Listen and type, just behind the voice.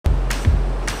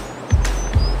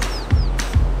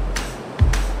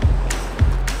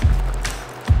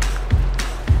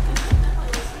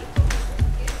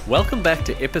Welcome back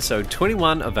to episode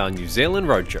 21 of our New Zealand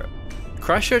road trip.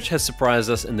 Christchurch has surprised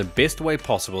us in the best way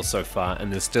possible so far, and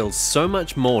there's still so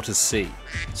much more to see.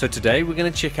 So today we're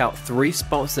going to check out 3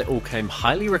 spots that all came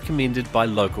highly recommended by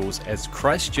locals as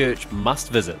Christchurch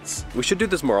must-visits. We should do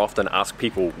this more often, ask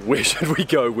people where should we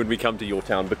go when we come to your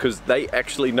town, because they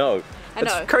actually know.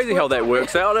 It's crazy how that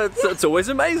works out, it's always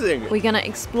amazing. We're going to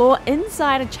explore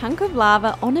inside a chunk of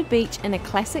lava on a beach in a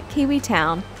classic Kiwi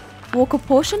town, walk a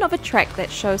portion of a track that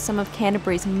shows some of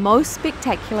Canterbury's most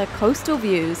spectacular coastal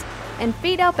views, and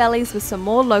feed our bellies with some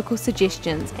more local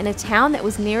suggestions in a town that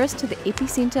was nearest to the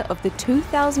epicentre of the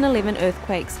 2011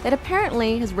 earthquakes that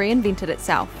apparently has reinvented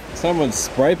itself. Someone's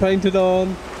spray painted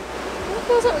on. It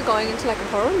feels like we're going into like a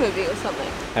horror movie or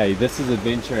something. Hey, this is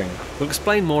adventuring. We'll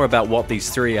explain more about what these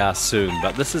 3 are soon,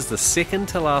 but this is the second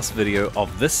to last video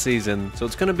of this season, so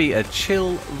it's going to be a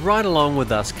chill, right along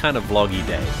with us kind of vloggy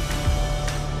day.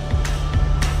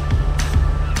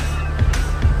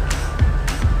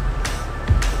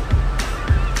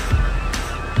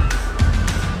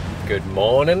 Good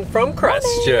morning from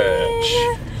Christchurch.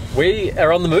 We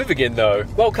are on the move again though.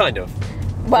 Well, kind of.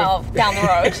 Well, down the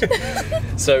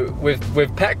road. So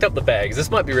we've packed up the bags. This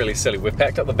might be really silly. We've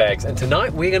packed up the bags and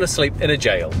tonight we're going to sleep in a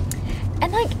jail.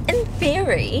 And like in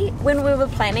theory, when we were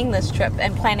planning this trip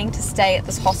and planning to stay at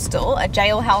this hostel, a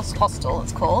jailhouse hostel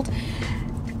it's called,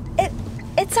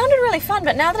 it sounded really fun,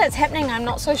 but now that it's happening I'm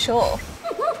not so sure.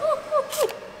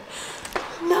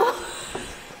 No.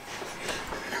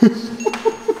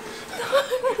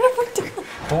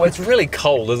 Well, it's really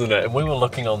cold, isn't it? And we were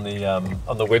looking on the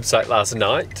website last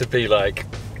night to be like,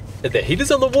 are there heaters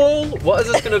on the wall? What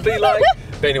is this going to be like?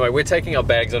 But anyway, we're taking our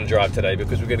bags on a drive today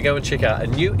because we're going to go and check out a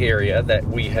new area that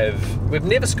we've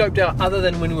never scoped out other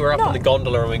than when we were up in the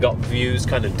gondola and we got views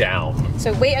kind of down.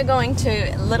 So we are going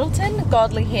to Lyttleton,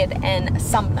 Godley Head and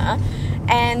Sumner.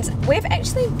 And we've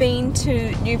actually been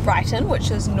to New Brighton,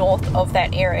 which is north of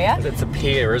that area. It's a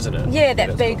pier, isn't it? Yeah,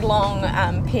 that big long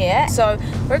pier. So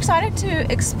we're excited to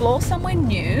explore somewhere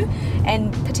new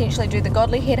and potentially do the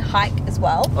Godley Head hike as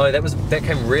well. Oh, that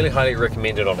came really highly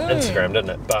recommended on Instagram, didn't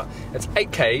it? But it's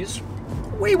 8Ks.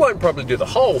 We won't probably do the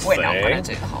whole thing. We're not going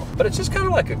to do the whole thing. But it's just kind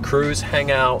of like a cruise,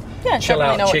 hang out, chill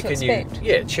out,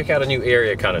 check out a new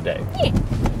area kind of day. Yeah.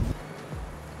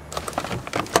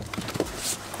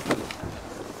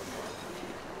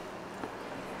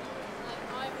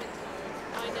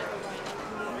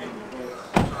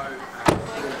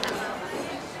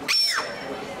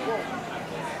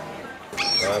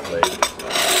 Lovely.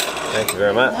 Thank you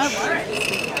very much. Oh,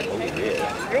 yeah.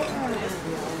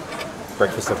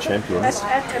 Breakfast of champions.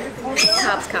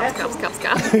 Carbs.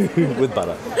 With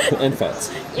butter and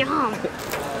fats. Yum. I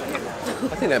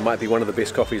think that might be one of the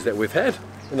best coffees that we've had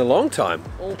in a long time.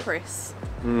 All Press.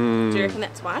 Do you reckon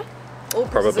that's why? All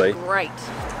Press Probably. is a great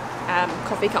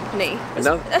coffee company. It's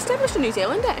established in New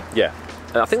Zealand, eh? Yeah.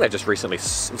 I think they just recently,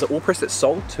 was it All Press that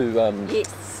sold to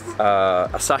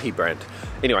Asahi brand.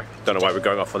 Anyway, don't know why we're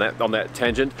going off on that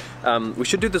tangent. We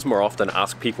should do this more often,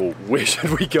 ask people where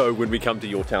should we go when we come to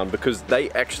your town, because they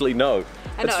actually know.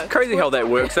 It's crazy how that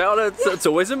works out, it's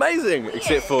always amazing,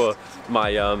 except for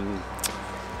my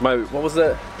what was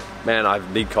it? Man, I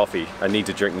need coffee, I need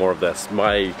to drink more of this.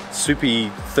 My soupy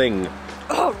thing.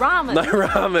 Oh, ramen. No,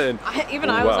 ramen.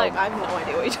 I was like, I have no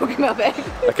idea what you're talking about there.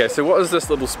 Okay, so what is this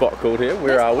little spot called here?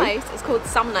 Where are we? This place is called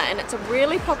Sumner, and it's a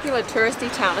really popular touristy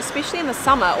town, especially in the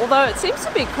summer, although it seems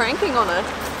to be cranking on a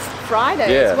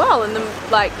Friday as well, and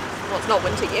well, it's not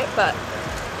winter yet, but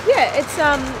yeah, it's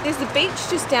there's the beach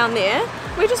just down there.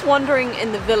 We're just wandering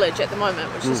in the village at the moment,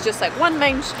 which is just like one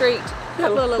main street, a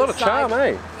lot of charm,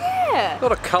 eh? Yeah. A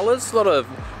lot of colours, a lot of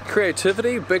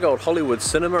creativity, big old Hollywood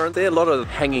cinema, aren't there? A lot of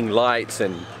hanging lights,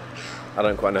 and I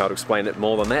don't quite know how to explain it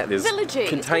more than that. There's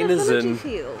containers and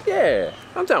feel. Yeah,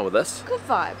 I'm down with this. Good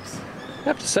vibes. I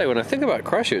have to say, when I think about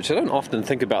Christchurch, I don't often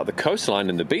think about the coastline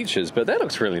and the beaches, but that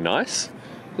looks really nice.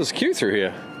 It's cute through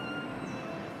here.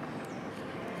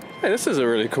 Hey, this is a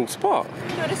really cool spot.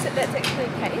 Notice that that's actually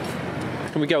a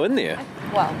cave. Can we go in there?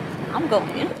 Well, I'm going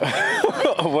in.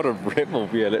 What a rebel.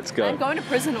 Yeah, let's go. I'm going to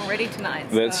prison already tonight.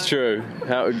 So. That's true.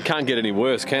 It can't get any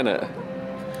worse, can it?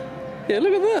 Yeah,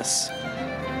 look at this.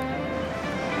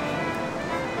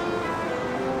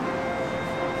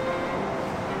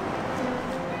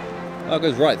 Oh, it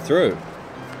goes right through.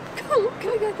 Cool.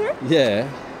 Can we go through? Yeah.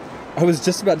 I was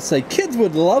just about to say, kids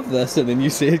would love this, and then you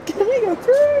said, can we go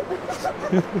through?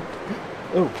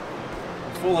 Oh,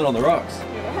 it's falling on the rocks.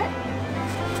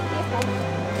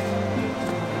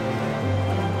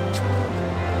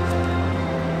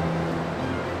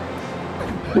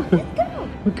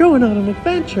 We're going on an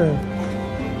adventure.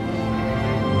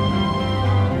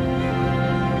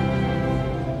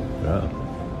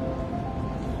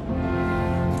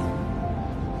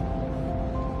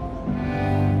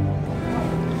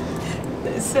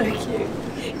 It's so cute.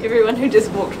 Everyone who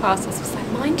just walked past us was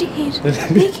like, mind your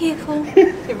head, be careful.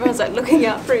 Everyone's like looking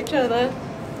out for each other.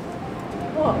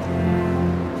 What?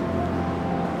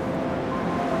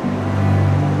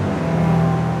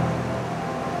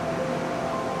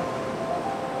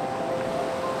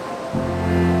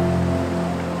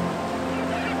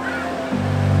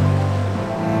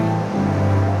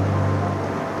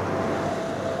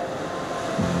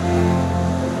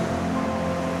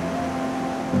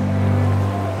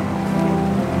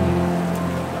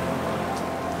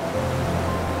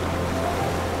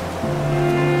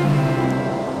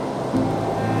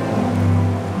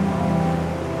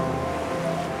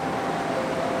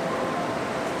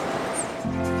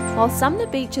 While Sumner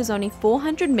Beach is only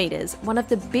 400 metres, one of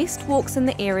the best walks in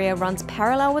the area runs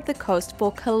parallel with the coast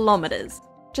for kilometres.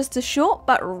 Just a short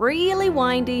but really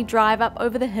windy drive up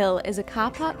over the hill is a car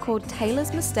park called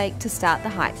Taylor's Mistake to start the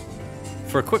hike.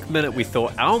 For a quick minute we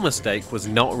thought our mistake was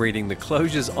not reading the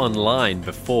closures online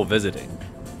before visiting.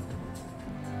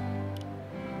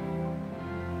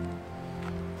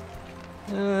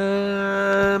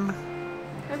 I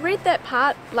read that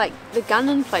part, like the gun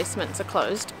emplacements are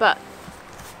closed, but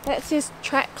that says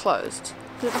track closed.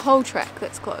 There's the whole track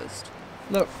that's closed.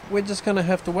 Look, we're just gonna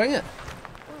have to wing it.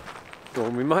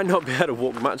 Well, we might not be able to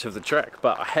walk much of the track,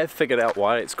 but I have figured out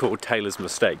why it's called Taylor's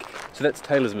Mistake. So that's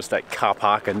Taylor's Mistake car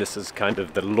park, and this is kind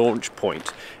of the launch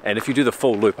point. And if you do the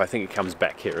full loop, I think it comes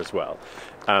back here as well.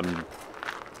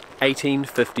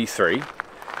 1853,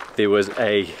 there was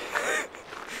a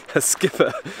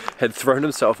skipper had thrown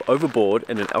himself overboard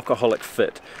in an alcoholic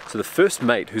fit. So the first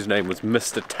mate, whose name was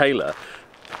Mr. Taylor,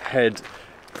 had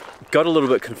got a little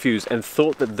bit confused and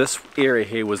thought that this area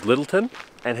here was Lyttleton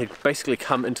and had basically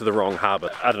come into the wrong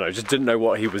harbour. I don't know, just didn't know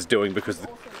what he was doing because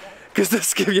the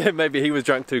skipper, yeah, maybe he was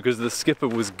drunk too, because the skipper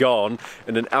was gone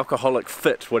in an alcoholic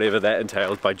fit, whatever that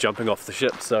entails, by jumping off the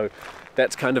ship. So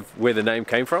that's kind of where the name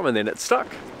came from, and then it stuck.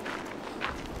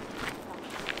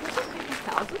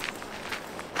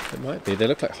 It might be. They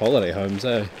look like holiday homes,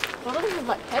 eh? A lot of them have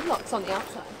like padlocks on the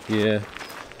outside. Yeah.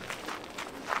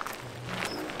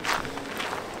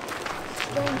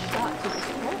 Strange start to this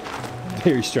trip.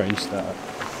 Very strange start.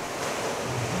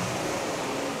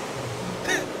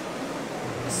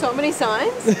 So many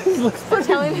signs. It looks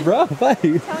pretty rough, eh?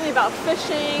 Telling me about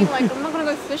fishing. Like, I'm not gonna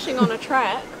go fishing on a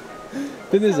track.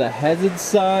 Then there's a hazard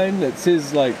sign that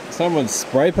says like someone's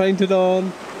spray painted on.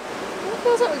 It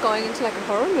feels like we're going into like a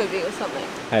horror movie or something.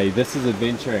 Hey, this is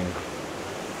adventuring.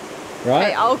 Right?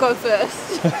 Hey, I'll go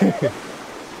first.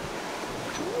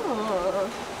 Oh,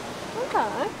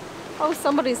 okay. Oh,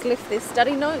 somebody's left their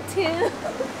study notes here.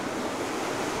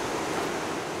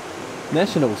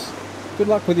 Nationals. Good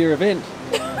luck with your event.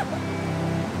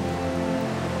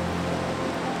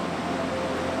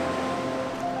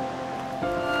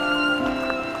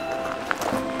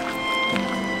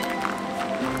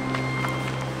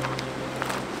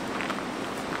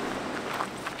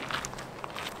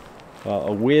 Well,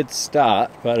 a weird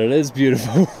start, but it is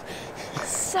beautiful.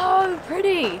 So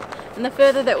pretty. And the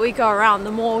further that we go around,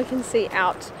 the more we can see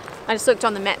out. I just looked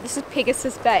on the map. This is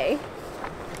Pegasus Bay.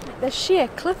 The sheer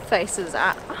cliff faces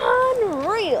are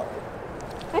unreal.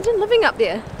 Imagine living up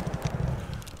there.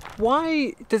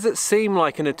 Why does it seem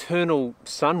like an eternal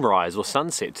sunrise or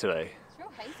sunset today? It's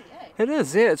real hazy, eh? It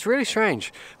is, yeah, it's really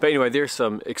strange. But anyway, there's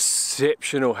some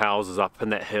exceptional houses up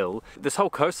in that hill. This whole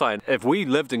coastline, if we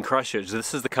lived in Christchurch,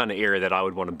 this is the kind of area that I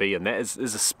would want to be in. There's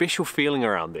a special feeling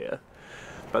around there.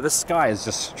 But this sky is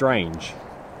just strange.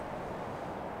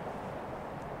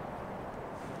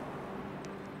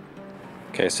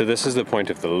 Okay, so this is the point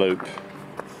of the loop.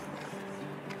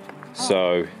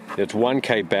 So it's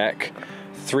 1k back,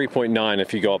 3.9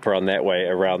 if you go up around that way,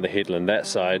 around the headland that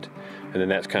side, and then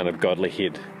that's kind of Godley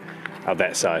Head up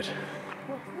that side.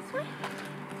 This way?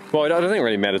 Well, I don't think it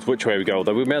really matters which way we go,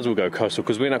 although we may as well go coastal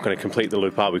because we're not going to complete the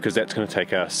loop, are we? Because that's going to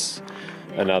take us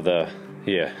another,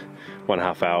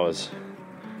 1.5 hours.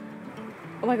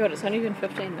 Oh my god, it's only been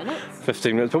 15 minutes?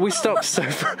 15 minutes, but we stop so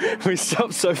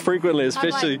frequently,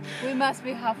 especially I'm like, we must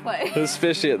be halfway.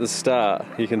 especially at the start.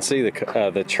 You can see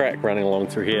the track running along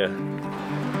through here.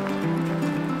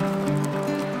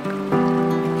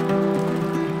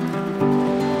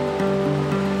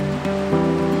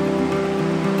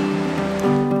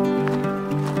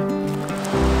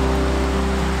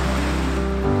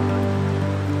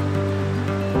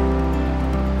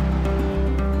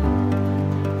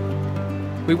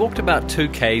 We walked about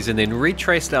 2k's and then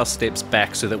retraced our steps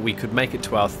back so that we could make it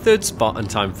to our third spot in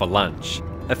time for lunch.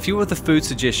 A few of the food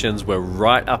suggestions were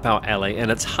right up our alley,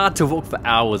 and it's hard to walk for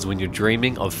hours when you're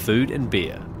dreaming of food and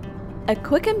beer. A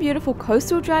quick and beautiful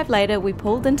coastal drive later, we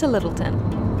pulled into Lyttleton.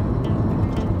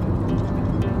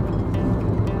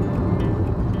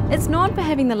 It's known for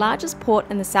having the largest port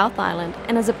in the South Island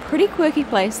and is a pretty quirky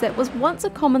place that was once a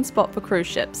common spot for cruise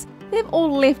ships. They've all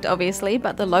left obviously,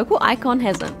 but the local icon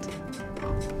hasn't.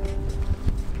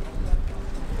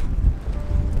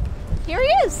 Here he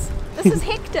is! This is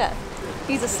Hector.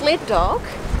 He's a sled dog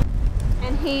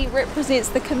and he represents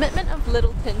the commitment of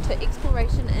Lyttleton to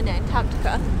exploration in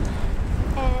Antarctica.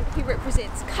 And he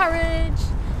represents courage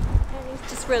and he's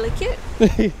just really cute.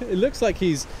 It looks like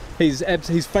he's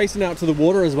facing out to the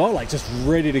water as well, like just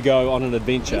ready to go on an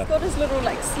adventure. He's got his little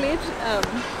like sled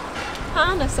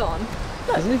harness on.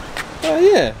 Look. Isn't he? Oh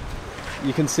yeah.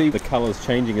 You can see the colours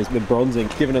changing as the bronzing,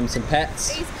 giving him some pats.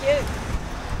 He's cute.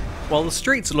 While the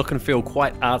streets look and feel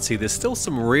quite artsy, there's still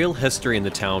some real history in the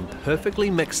town, perfectly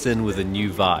mixed in with a new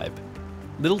vibe.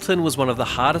 Lyttleton was one of the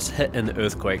hardest hit in the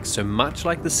earthquake, so much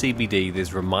like the CBD,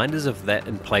 there's reminders of that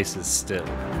in places still.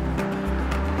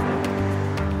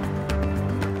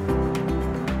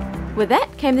 With that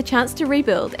came the chance to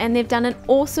rebuild, and they've done an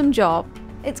awesome job.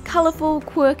 It's colourful,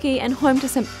 quirky, and home to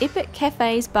some epic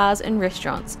cafes, bars, and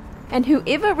restaurants. And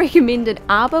whoever recommended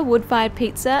Harbour wood-fired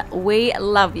pizza, we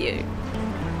love you.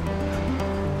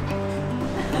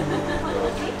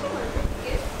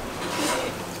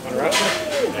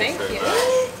 Thank you.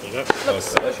 Looks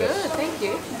so good, thank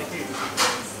you.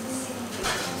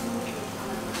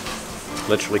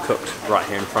 Literally cooked right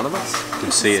here in front of us. You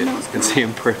can see it. You can see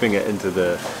him prepping it into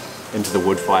the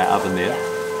wood fire oven there.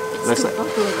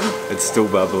 It's still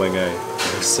bubbling, eh?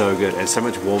 It's so good. And so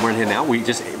much warmer in here now. We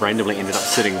just randomly ended up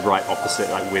sitting right opposite,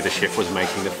 like where the chef was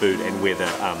making the food and where the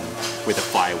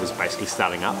fire was basically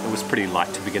starting up. It was pretty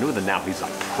light to begin with, and now he's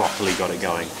like properly got it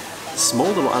going. Small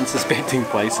little unsuspecting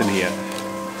place in here.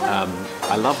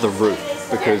 I love the roof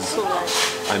because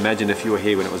I imagine if you were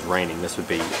here when it was raining, this would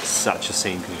be such a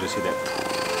scene because you just hear that.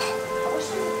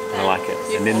 I like it.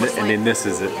 And then this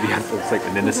is it.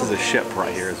 And then this is a ship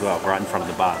right here as well, right in front of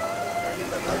the bar.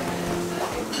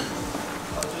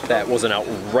 That was an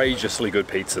outrageously good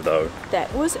pizza though.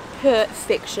 That was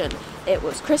perfection. It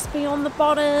was crispy on the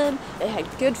bottom, it had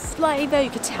good flavour, you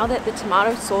could tell that the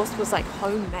tomato sauce was like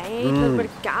homemade, a little bit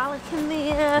of garlic in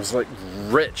there. It was like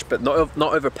rich but not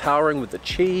overpowering with the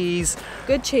cheese.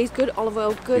 Good cheese, good olive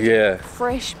oil, good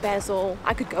fresh basil.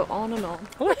 I could go on and on.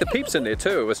 I like the peeps in there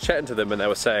too. I was chatting to them and they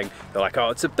were saying, they're like,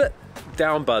 oh, it's a bit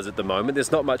down buzz at the moment.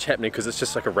 There's not much happening because it's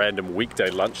just like a random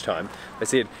weekday lunchtime. They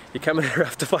said, you come in here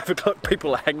after 5 o'clock,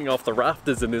 people are hanging off the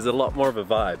rafters and there's a lot more of a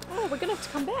vibe. Oh, we're gonna have to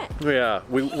come back. Yeah,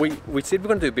 we said we're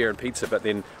gonna do beer and pizza, but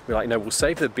then we're like, no, we'll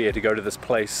save the beer to go to this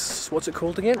place, what's it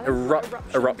called again?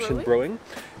 Eruption Brewing.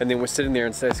 And then we're sitting there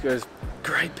and Stacey goes,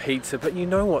 great pizza, but you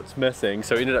know what's missing?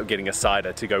 So we ended up getting a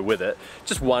cider to go with it,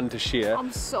 just one to share.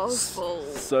 I'm so full.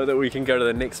 So that we can go to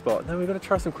the next spot. No, we've got to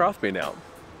try some craft beer now.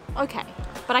 Okay,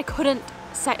 but I couldn't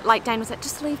say, like Dane was like,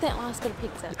 just leave that last bit of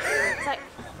pizza. It's like,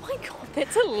 oh my god,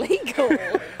 that's illegal.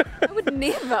 I would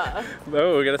never.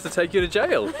 No, we're going to have to take you to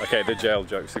jail. Okay, the jail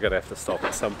jokes are going to have to stop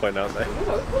at some point, aren't they?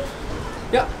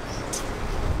 Yeah.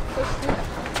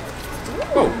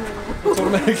 Oh, it's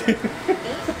automatic.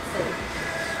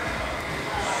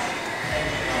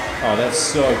 Oh, that's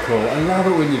so cool. I love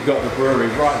it when you've got the brewery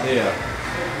right there.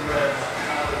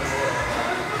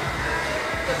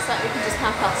 Looks like we can just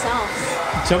park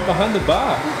ourselves. Jump behind the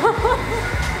bar.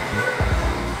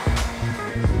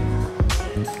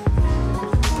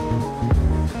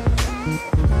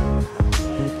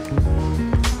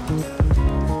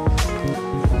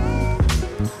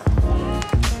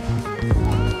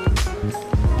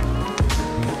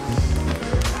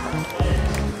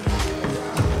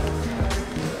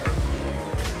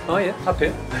 Oh yeah, up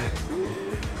here.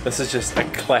 This is just a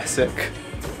classic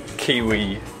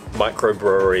Kiwi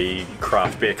microbrewery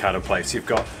craft beer kind of place. You've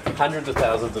got hundreds of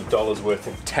thousands of dollars worth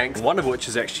of tanks, one of which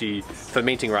is actually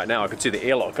fermenting right now. I could see the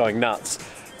airlock going nuts.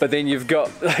 But then you've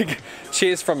got like,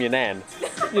 cheers from your nan.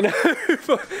 You know,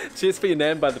 cheers for your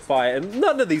nan by the fire, and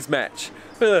none of these match.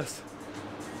 Look at this.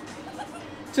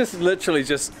 Just literally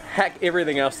just hack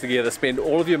everything else together, spend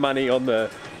all of your money on the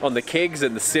kegs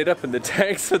and the setup and the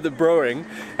tanks for the brewing,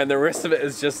 and the rest of it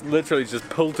is just literally just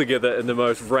pulled together in the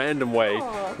most random way.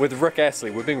 Aww. With Rick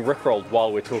Astley. We're being rickrolled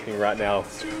while we're talking right now.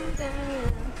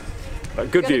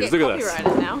 But good views, look at this.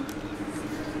 Now.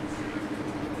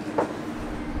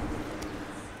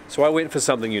 So I went for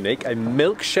something unique, a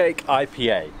milkshake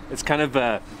IPA. It's kind of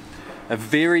a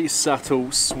very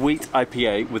subtle, sweet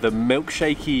IPA with a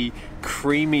milkshakey,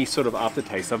 creamy sort of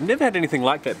aftertaste. I've never had anything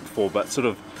like that before, but sort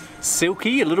of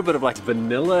silky, a little bit of like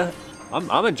vanilla.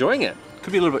 I'm enjoying it.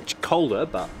 Could be a little bit colder,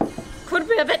 but... Could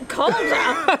be a bit colder.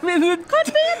 I mean, could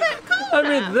be a bit colder. I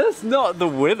mean, this, not the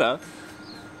weather.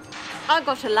 I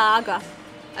got a lager.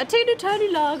 A teeny tiny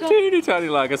lager. Teeny tiny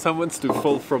lager. Someone's too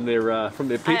full from their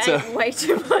pizza. I ate way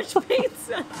too much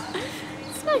pizza.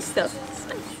 It's nice though. It's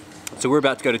nice. So we're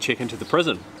about to go to check into the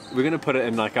prison. We're going to put it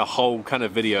in like a whole kind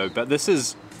of video, but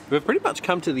we've pretty much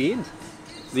come to the end.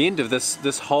 The end of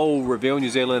this whole Reveal New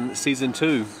Zealand season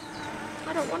 2.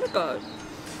 I don't want to go.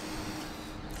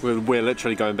 We're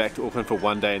literally going back to Auckland for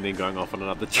one day and then going off on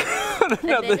another trip. And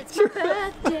then it's my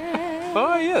birthday.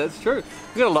 Oh yeah, that's true.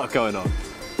 We've got a lot going on.